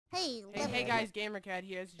Hey guys, GamerCat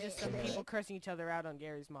here. It's just some people cursing each other out on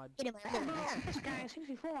Garrys Mod. This guy is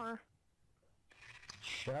 64.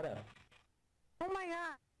 Shut up. Oh my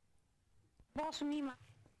god. Boss me, my.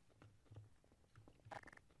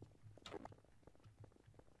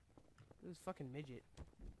 This fucking midget.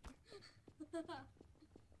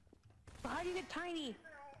 How do you get tiny?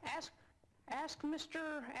 Ask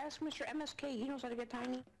Mr. MSK. He knows how to get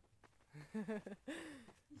tiny.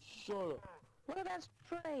 Shut up. Look at that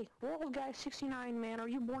spray. World guy 69, man. Are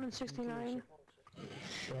you born in 69?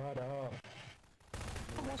 Shut up.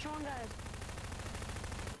 What's wrong, guys?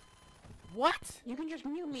 What? You can just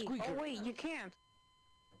mute me. Squeaker. Oh wait, you can't.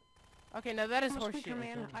 Okay, now that is I'm a squeaker, horseshit.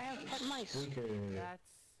 man. I have pet mice. Squeaker. That's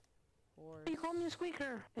horse. You call me a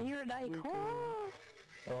squeaker, and you're a dyke. Squeaker. Oh,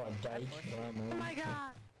 Oh, a dyke. oh my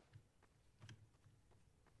god.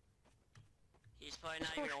 He's probably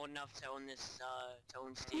not even old enough to own this, to own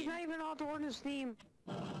He's Steam. not even allowed to own his theme.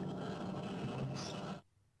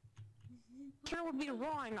 Sure would be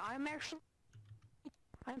wrong.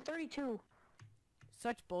 I'm 32.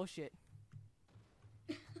 Such bullshit.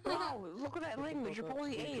 Wow, look at that language. You're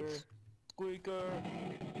probably 8. Squeaker.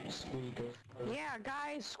 Squeaker. Yeah,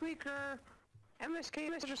 guys, squeaker. MSK,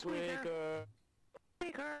 Mr. Squeaker.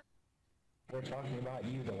 Squeaker. We're talking about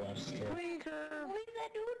you, the left stick. Squeaker. What is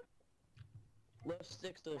that, dude? Left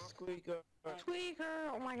stick's the squeaker. Squeaker.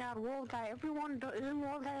 Oh my god, world guy. Everyone isn't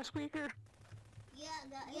world guy a squeaker? Yeah,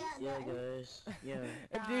 guys. Yeah.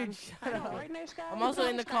 Dude, I shut know, up. right, nice guy? I'm also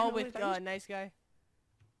in the Nice guy, call no, with he's nice guy.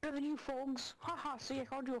 better than you, folks. Haha, see, I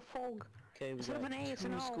called you a folk. Okay, we Instead of got an A, it's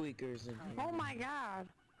an two O. squeakers in here. Oh my god.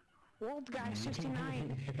 World guy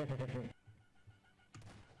 69.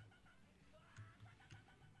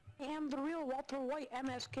 I am the real Walter White,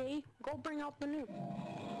 MSK. Go bring out the new.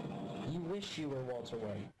 You wish you were Walter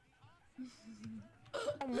White.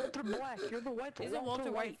 I'm Walter Black. You're the white. Isn't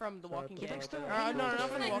Walter White from The Walking Shut Dead? the fuck up. No, not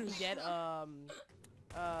from The Friends. Walking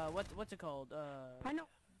Dead. What's it called? I know,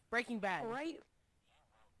 Breaking Bad. right?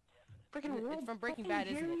 Freaking It's world. from Breaking playing Bad,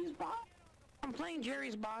 isn't it? Jerry's bot. I'm playing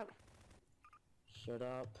Jerry's bot. Shut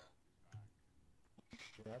up.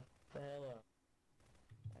 Shut the hell up.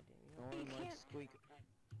 No You one can't- likes squeaker.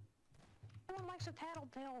 No one likes a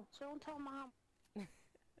tattletale, so don't tell mom. No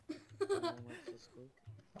one likes the squeak.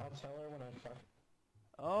 I'll tell her when I fuck.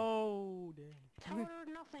 Oh, damn. Tell her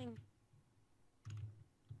nothing.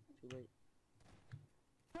 Too late.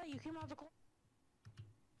 Hey, you came out the call.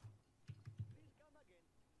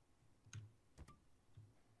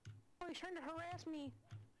 Oh, he's trying to harass me.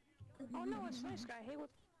 Oh no, it's this guy. Hey, what?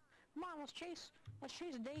 Come on, let's chase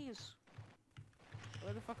Days.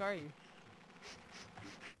 Where the fuck are you?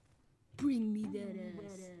 Bring me that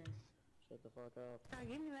ass. Shut the fuck up.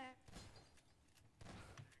 Give me that.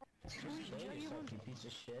 Sweet, Kill Jerry, yourself, you piece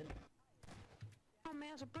of shit. oh man,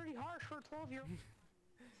 it's pretty harsh for a 12-year-old.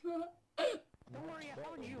 Don't worry, I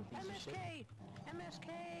found you. MSK!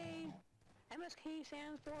 MSK! MSK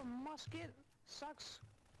stands for musket sucks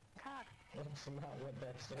cock. That's not what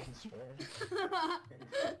that stands for.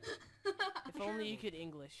 If only you could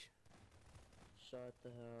English. Shut the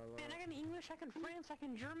hell Man, up. I can English, I can French, I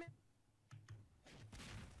can German.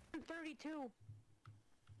 I'm 32.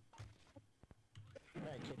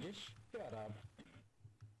 Hey, kid, just shut up.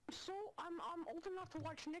 So, I'm old enough to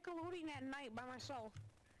watch Nickelodeon at night by myself.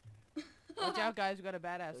 Watch out, guys. We got a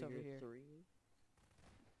badass So over you're here. 3?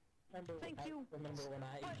 Remember, Thank you. Remember when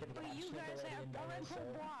I could But watch you guys have Nickelodeon by parental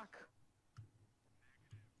myself? block.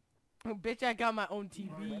 Oh, bitch, I got my own TV.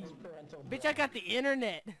 That's parental Bitch, I got the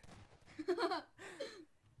internet. I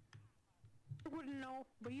wouldn't know,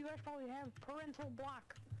 but you guys probably have parental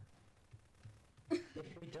block.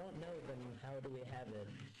 If we don't know, then how do we have it?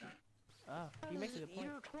 Oh, he makes a good point.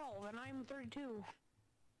 You're 12 and I'm 32.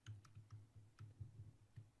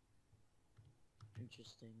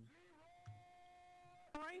 Interesting.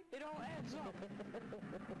 Alright, it all adds up.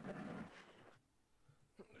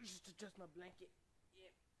 Just adjust my blanket. Yeah.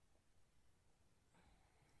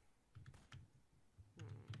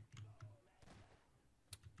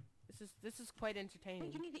 This is quite I entertaining.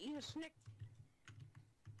 think you need to eat a Snick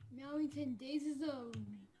Meowington Days is a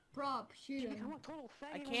prop. to Shoot become him. a total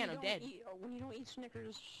faggot I when can't, you I'm don't dead. eat, when you don't eat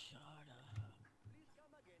Snickers. Shut up.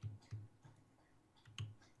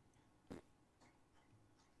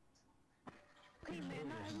 Okay man,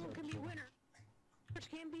 not everyone can be winners. Winners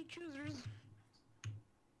can't be choosers.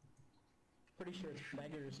 Pretty sure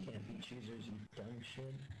beggars can't be choosers, you dumb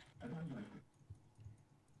shit.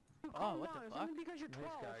 Oh, Calm what down, the it's fuck? only because you're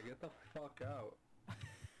 12. Nice guy, get the fuck out.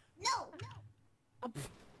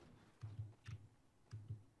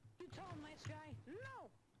 You tell him, nice guy. No!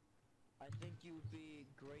 I think you would be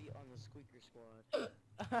great on the squeaker squad.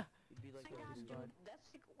 You'd be like My God, this dude, god. that's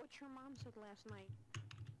like what your mom said last night.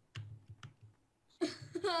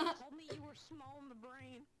 Told me you were small in the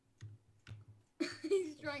brain.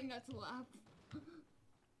 He's trying not to laugh.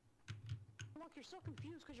 Look, you're so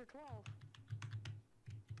confused because you're 12.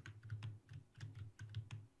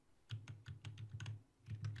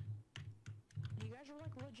 You guys are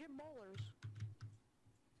like legit bowlers.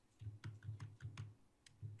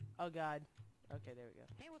 Oh god. Okay, there we go.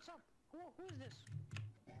 Hey, what's up? Who is this?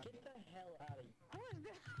 Get the hell out of here. Who is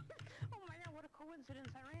this? Oh my God, what a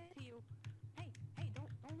coincidence! I ran into you. Hey,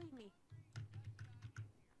 don't leave me.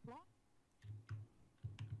 What?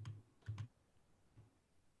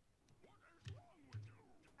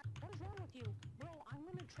 What is wrong with you? Bro, I'm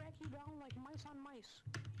gonna track you down like mice on mice.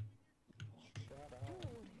 Shut up.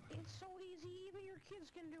 Dude, it's so easy, even your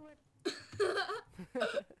kids can do it.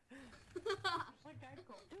 It's like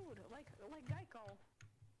Geico. Dude, like Geico.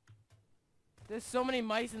 There's so many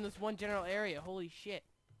mice in this one general area. Holy shit.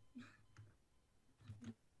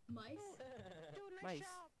 Mice? Dude, nice Mice.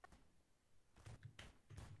 job.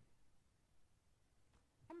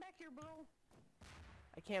 Come back here, bro.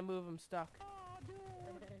 I can't move. I'm stuck. Oh, dude.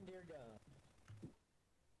 And you're gone.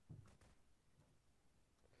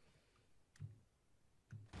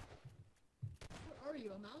 Where are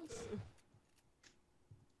you, a mouse?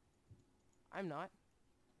 I'm not.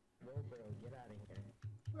 Whoa, bro, get out of here.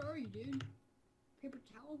 Where are you, dude? Paper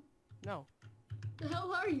towel? No. The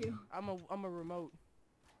hell are you? I'm a remote.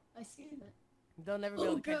 I see that. They'll never be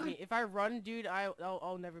able to catch God. me. If I run, dude,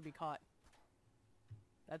 I'll never be caught.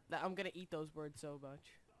 I'm gonna eat those words so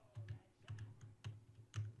much.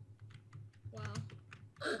 Wow.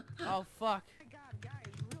 Oh fuck. Oh my God,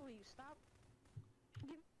 guys, really, stop.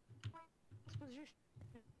 Give this position.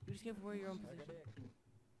 You just give away your own Suck a position. dick.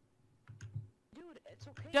 Dude, it's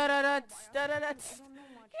okay. Da-da-da-ts, I don't da-da-da-ts. know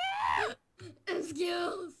much.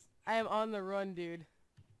 Excuse! I am on the run, dude.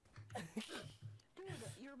 Dude,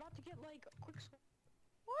 you're about to get like a quick score.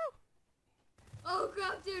 Oh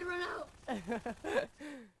crap, dude, run out!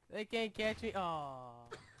 They can't catch me. Aww.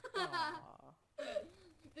 Aww.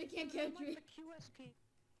 They can't catch me. The QSP.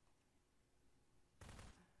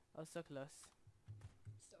 Oh, so close.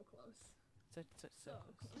 So close. So So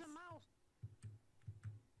close. He's a mouse.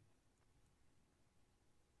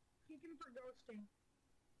 He's him for ghosting.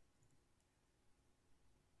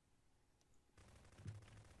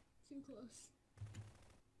 Too close.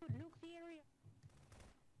 Dude, nuke the area.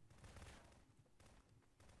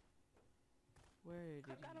 Where did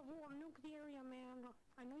you? God of War, nuke the area, man.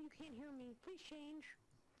 I know you can't hear me. Please change.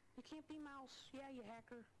 You can't be mouse. Yeah, you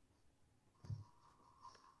hacker.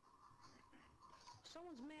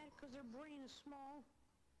 Someone's mad because their brain is small.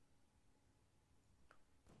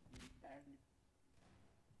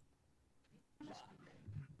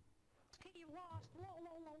 Okay, you lost.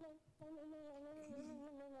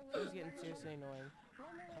 He's getting seriously annoying.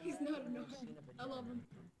 He's not annoying. I love him.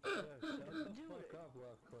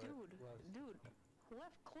 Dude,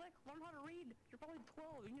 left click, learn how to read. You're probably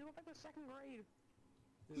 12. You need to go back to 2nd grade.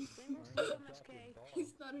 Rainbow Six MSK.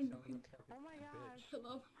 He's not annoying. Oh my God. I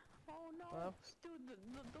love him. Oh no. Well. Dude,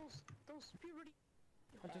 those puberty.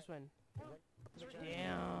 I just win. Damn.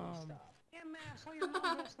 Damn. Yeah, man, I saw your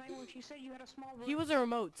mom last night when she said you had a small brain. He was a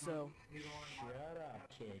remote, so. Shut up,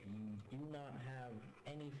 kid. You do not have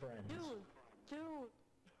any friends. Dude,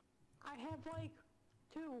 I have like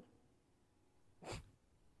 2.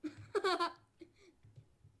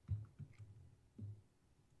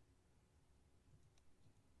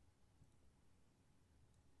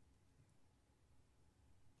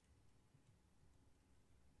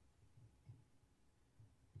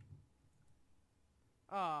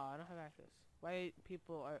 Oh, I don't have access. Why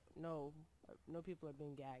people are no people are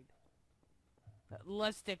being gagged.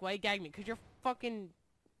 Let's stick. Why you gag me? Cause you're fucking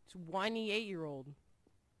whiny 8-year-old.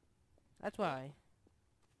 That's why.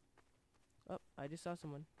 Oh, I just saw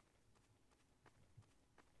someone.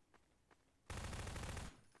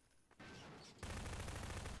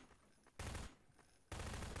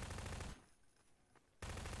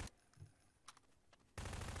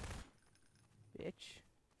 Bitch.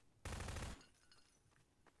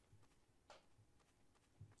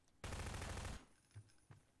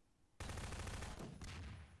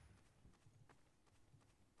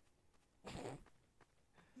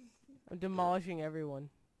 I'm demolishing everyone.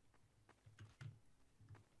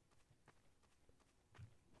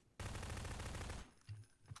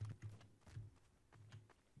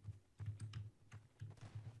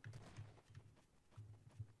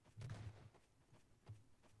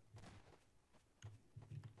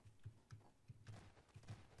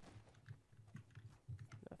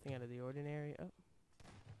 Nothing out of the ordinary. Oh.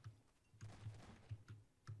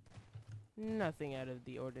 Nothing out of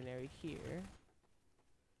the ordinary here.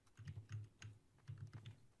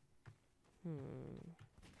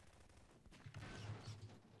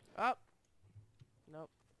 Oh. Nope.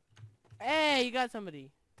 Hey, you got somebody.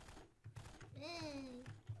 Hey.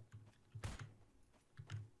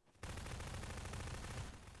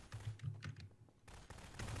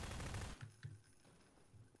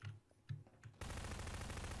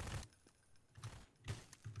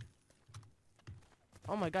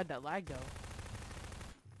 Oh my god, that lag though.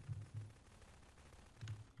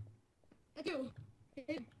 I do.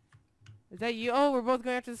 Is that you? Oh, we're both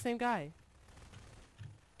going after the same guy.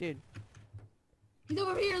 Dude. He's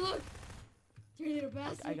over here, look! Dirty little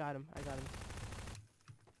bastard. I got him. I got him.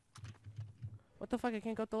 What the fuck? I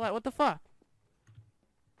can't go up the ladder. What the fuck?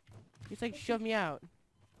 He's like shoved me out.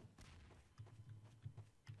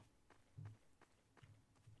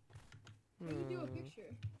 Let me do a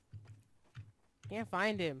picture. Can't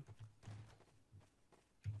find him.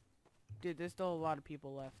 Dude, there's still a lot of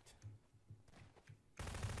people left.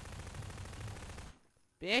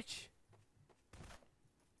 Bitch!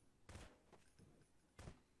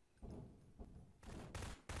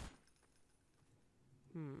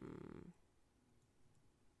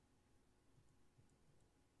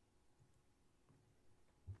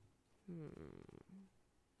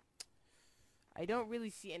 I don't really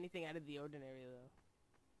see anything out of the ordinary though.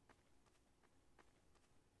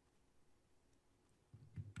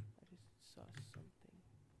 I just saw something.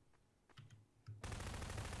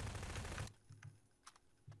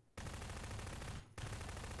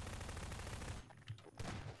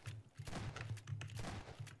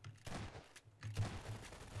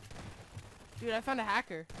 Dude, I found a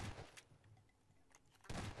hacker.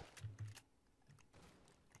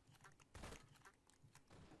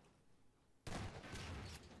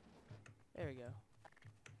 There we go.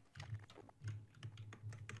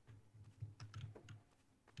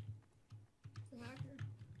 It's a hacker.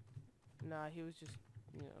 Nah, he was just,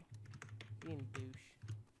 you know, being douche.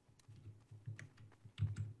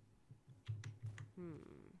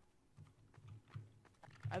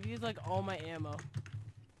 I've used like all my ammo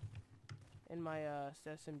in my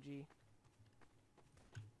SMG.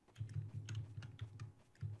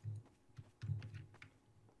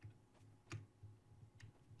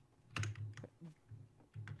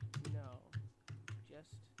 No.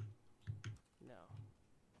 Just no.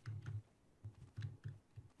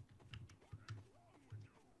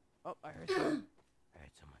 Oh, I heard someone. I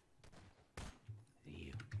heard someone. Is it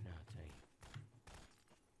you? No, it's not you.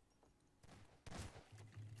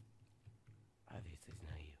 Obviously it's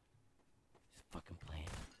not you. It's fucking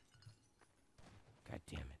playing. God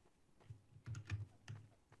damn it.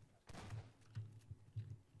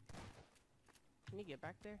 Can you get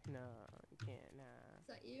back there? No, you can't. Nah. Is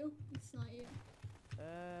that you? It's not you.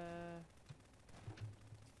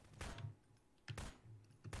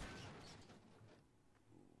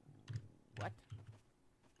 What?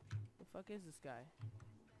 The fuck is this guy?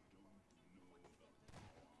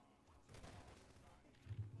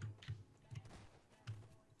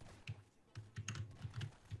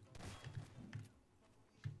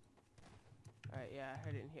 Alright, yeah, I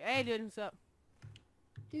heard it in here. Hey, dude, what's up?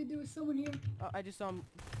 Dude, there was someone here. Oh, I just saw him.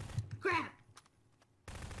 Crap!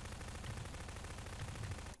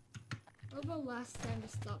 How about last time to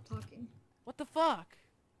stop talking? What the fuck?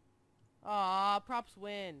 Aw, props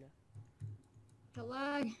win. The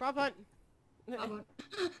lag. Prop hunt. How about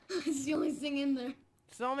it's the only thing in there.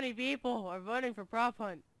 So many people are voting for prop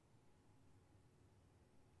hunt.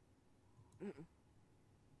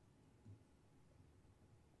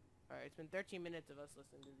 Alright, it's been 13 minutes of us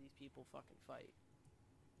listening to these people fucking fight.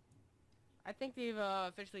 I think they've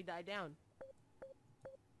officially died down.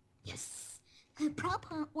 Yes! The prop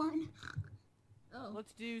hunt one. Oh,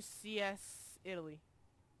 Let's do CS Italy.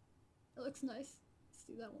 that looks nice. Let's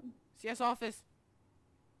do that one. CS office.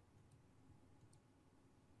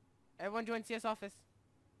 Everyone join CS office.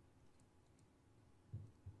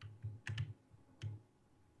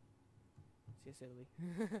 CS Italy.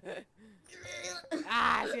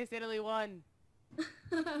 Ah, CS Italy won. I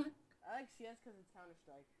like CS because it's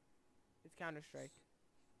Counter-Strike. It's Counter-Strike.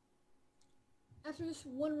 After this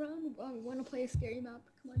one round, we want to play a scary map.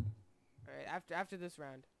 Come on. Alright, after this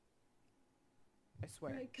round. I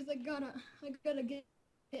swear. Alright, cause I gotta get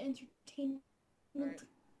entertainment. Alright.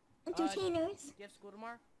 Entertainers. Do you have school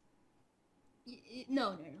tomorrow?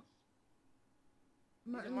 No. Is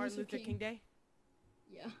it Martin Luther King Day?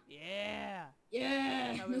 Yeah. Yeah.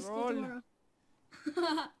 Yeah. How we No school roll. tomorrow.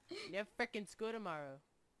 You have frickin' school tomorrow.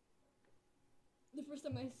 The first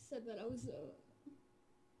time I said that, I was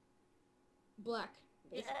black.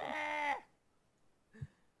 Basically. Yeah.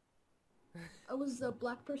 I was a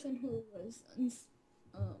black person who was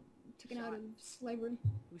taken out of slavery.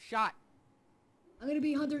 Who shot? I'm gonna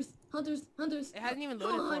be hunters. It hasn't even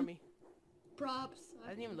loaded for me. Props. It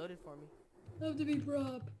hasn't even loaded for me. I have to be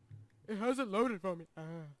prop. It hasn't loaded for me.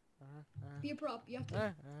 Be a prop. You have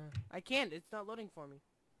to. I can't. It's not loading for me.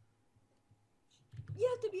 You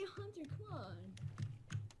have to be a hunter. Come on.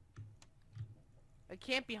 I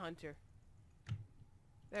can't be hunter.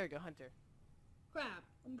 There we go, hunter. Crap.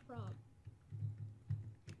 I'm a prop.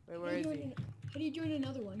 Wait, where is he? How do you join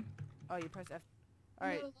another one? Oh, you press F. All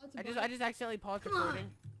right. No, I just accidentally paused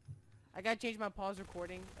recording. I gotta change my pause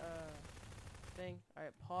recording thing. All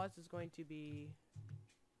right, pause is going to be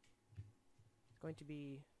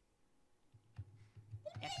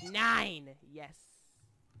F9. Yes.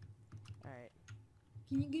 All right.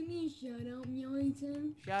 Can you give me a shout out,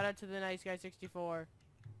 Meowington? Shout out to the nice guy 64.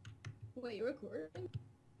 Wait, you're recording?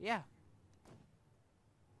 Yeah.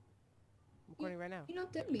 I'm recording right now. You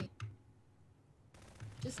don't tell me.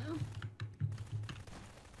 Just now.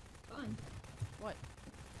 Fine. What?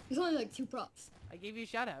 There's only like 2 props. I gave you a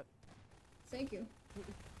shout out. Thank you.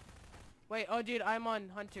 Wait, oh dude, I'm on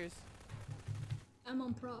hunters. I'm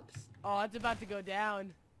on props. Oh, it's about to go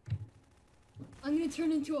down. I'm gonna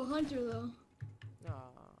turn into a hunter though. No,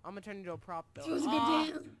 I'm gonna turn into a prop though. Supposed to go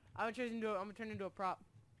down. I'm gonna turn into a prop.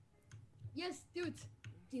 Yes, do it.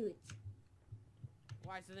 Do it.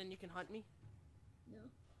 Why? So then you can hunt me? No.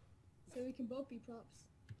 So we can both be props.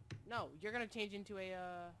 No, you're gonna change into a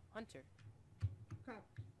hunter. Crap.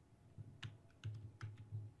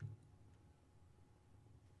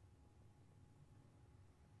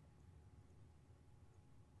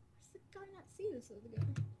 Does the guy not see this other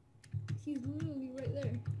guy? He's literally right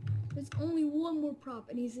there. There's only one more prop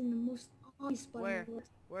and he's in the most obvious spot Where? in the world.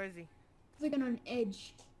 Where is he? He's like on an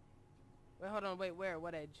edge. Wait, hold on. Wait, where?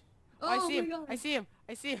 What edge? Oh, I see my him. God. I see him.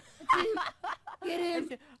 I see him. Get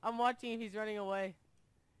him. I'm watching him. He's running away.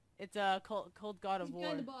 It's a cold god of He's war.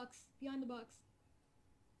 behind the box. Behind the box.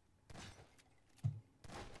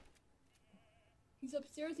 He's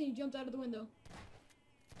upstairs and he jumped out of the window.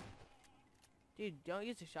 Dude, don't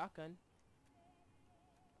use a shotgun.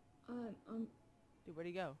 Dude, where'd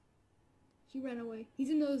he go? He ran away. He's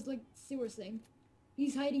in those, like, sewers thing.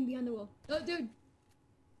 He's hiding behind the wall. Oh, dude!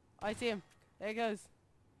 Oh, I see him. There he goes.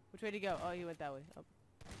 Which way did he go? Oh, he went that way. Oh,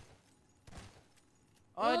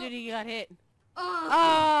 Oh. Dude, he got hit. Oh!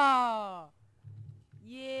 Oh!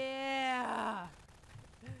 Yeah!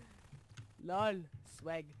 Lol.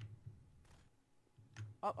 Swag.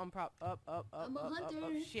 Up, I'm prop. Up. I'm a up, hunter.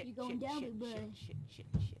 Up. Shit, You're going shit, down, shit, big boy.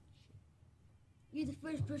 shit. You're the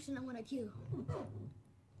first person I want to kill.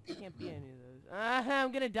 I can't be any of those.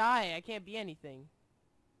 I'm gonna die. I can't be anything.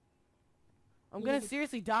 I'm gonna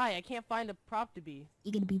seriously die. I can't find a prop to be.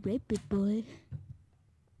 You're gonna be right, big boy.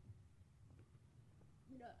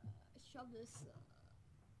 I'm gonna shove this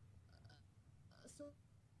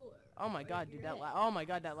Oh my god, dude, that lag. Oh my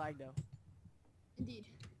god, that lag though. Indeed.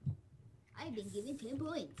 I've been given 10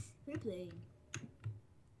 points for playing.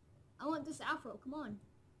 I want this afro. Come on.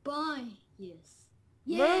 Bye. Yes.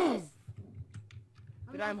 Yes. Move!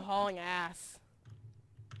 Dude, I'm hauling ass.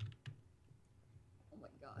 Oh my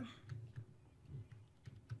god.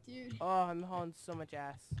 Dude. Oh, I'm hauling so much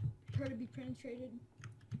ass. Her to be penetrated.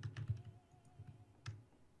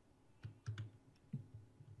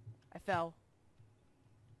 I fell.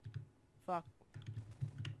 Fuck.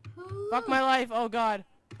 Oh, Fuck my life. Oh god.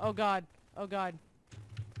 Oh god. Oh god.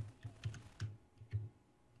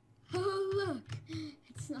 Oh look.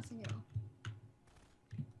 It's nothing at all.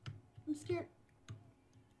 I'm scared.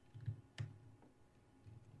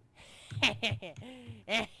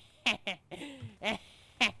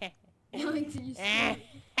 Going to you scared.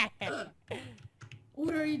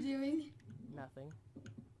 What are you doing? Nothing.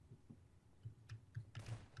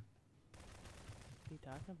 What are you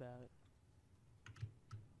talking about?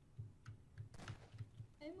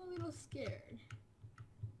 I'm a little scared.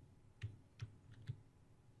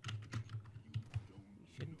 You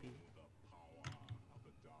shouldn't be.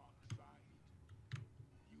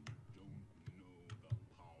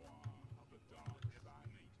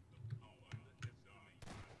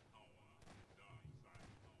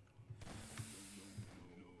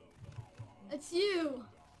 It's you!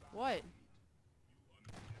 What?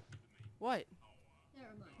 What?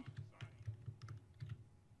 Never mind.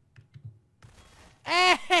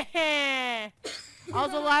 I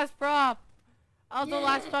was the last prop. I was the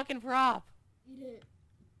last fucking prop. Eat it.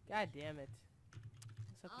 God damn it.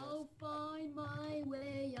 What's up, I'll find my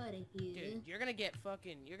way out of here. dude, you're gonna get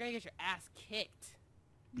your ass kicked.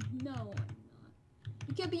 No, I'm not.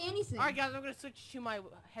 You can't be anything. Alright guys, I'm gonna switch to my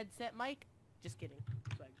headset mic. Just kidding.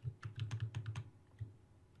 Swag.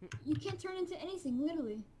 You can't turn into anything,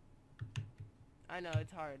 literally. I know,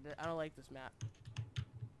 it's hard. I don't like this map.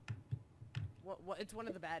 What? It's one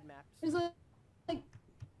of the bad maps. There's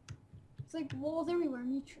it's like walls everywhere.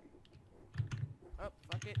 And you Oh,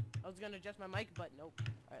 fuck it. I was gonna adjust my mic, but nope.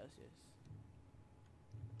 Alright, let's do this.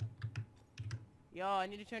 Yo, I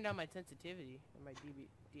need to turn down my sensitivity and my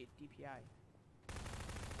DPI.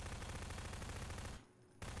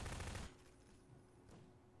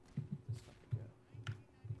 Let's fucking go.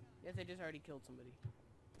 Yes, I just already killed somebody.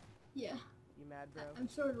 yeah. You mad, bro? I'm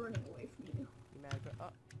sort of running away from you. You mad, bro?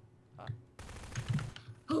 Oh.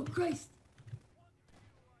 Oh Christ!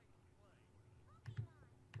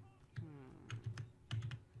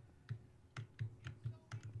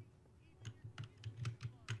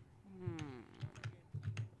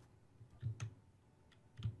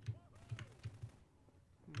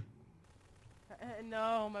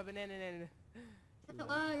 No, my banana. The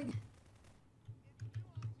lag.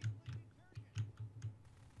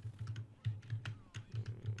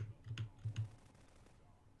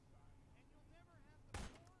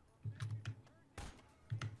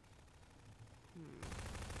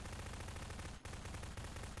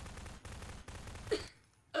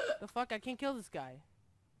 The fuck? I can't kill this guy.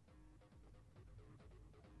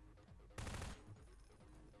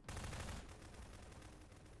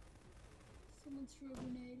 Someone threw a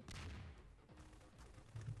grenade.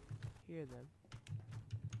 Hear them.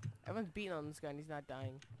 Everyone's beating on this guy and he's not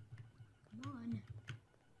dying. Come on.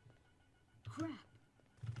 Crap.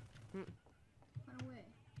 Hmm. Run away.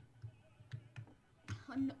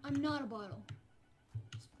 I'm not a bottle.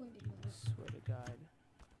 Just pointing that out. Swear to God.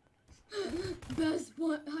 Best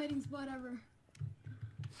hiding spot ever.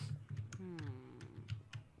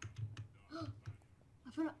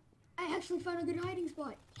 I actually found a good hiding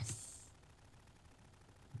spot. Yes.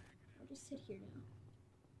 I'll just sit here now.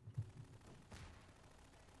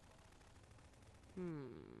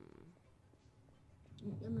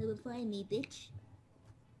 Come over find me, bitch.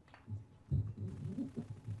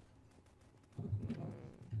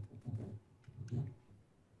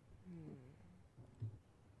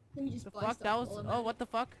 Let me just The buy fuck? stuff That was. while I'm Oh, at what it. the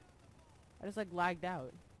fuck? I just like lagged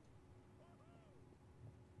out.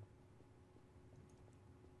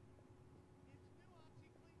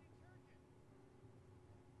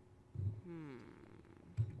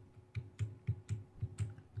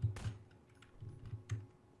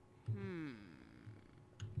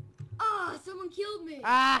 Ah, someone killed me.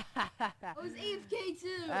 Ah! I was AFK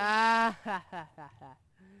too. Ah!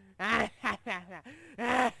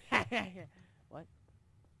 What?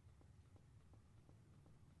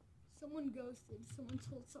 Someone ghosted. Someone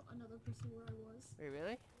told another person where I was. Wait,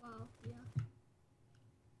 really? Wow, yeah.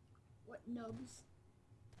 What nubs?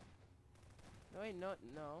 No, wait,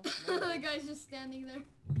 no. The guy's just standing there.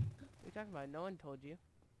 What are you talking about? No one told you.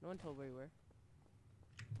 No one told where you were.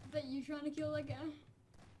 Is that you trying to kill that guy?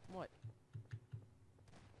 What?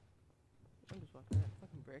 I'm just walking around.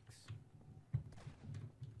 Fucking bricks.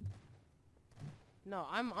 No,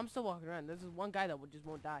 I'm still walking around. There's this one guy that just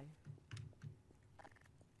won't die.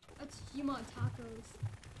 That's Gmod tacos.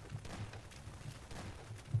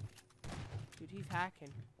 Dude, he's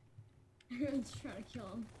hacking. Everyone's trying to kill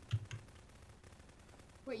him.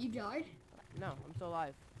 Wait, you died? No, I'm still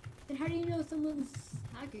alive. Then how do you know someone's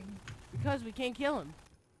hacking? Because we can't kill him.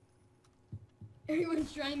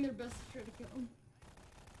 Everyone's trying their best to try to kill him.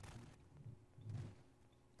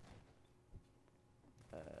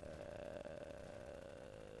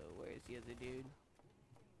 Where's the other dude?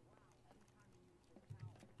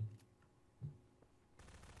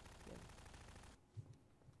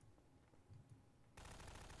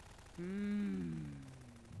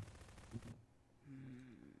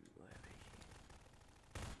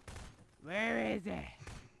 Where is it?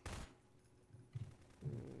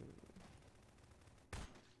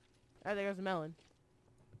 Oh, there goes the melon.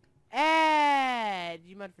 And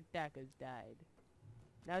Gmod for tacos died.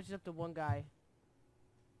 Now it's just up to one guy.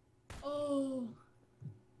 Oh.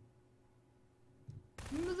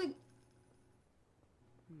 He was like,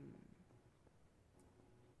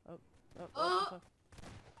 Oh.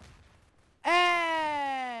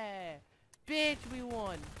 Hey! Bitch, we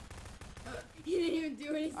won. he didn't even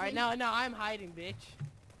do anything. Alright, now I'm hiding, bitch.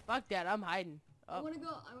 Fuck that, I'm hiding. I Oh. wanna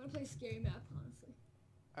play scary map,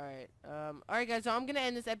 honestly. Alright, guys, so I'm gonna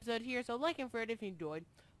end this episode here, so like and favorite if you enjoyed.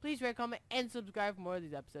 Please rate, comment, and subscribe for more of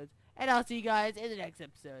these episodes. And I'll see you guys in the next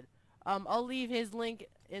episode. I'll leave his link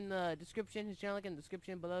in the description, his channel link in the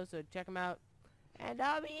description below, so check him out. And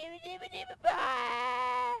I'll be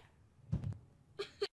bye!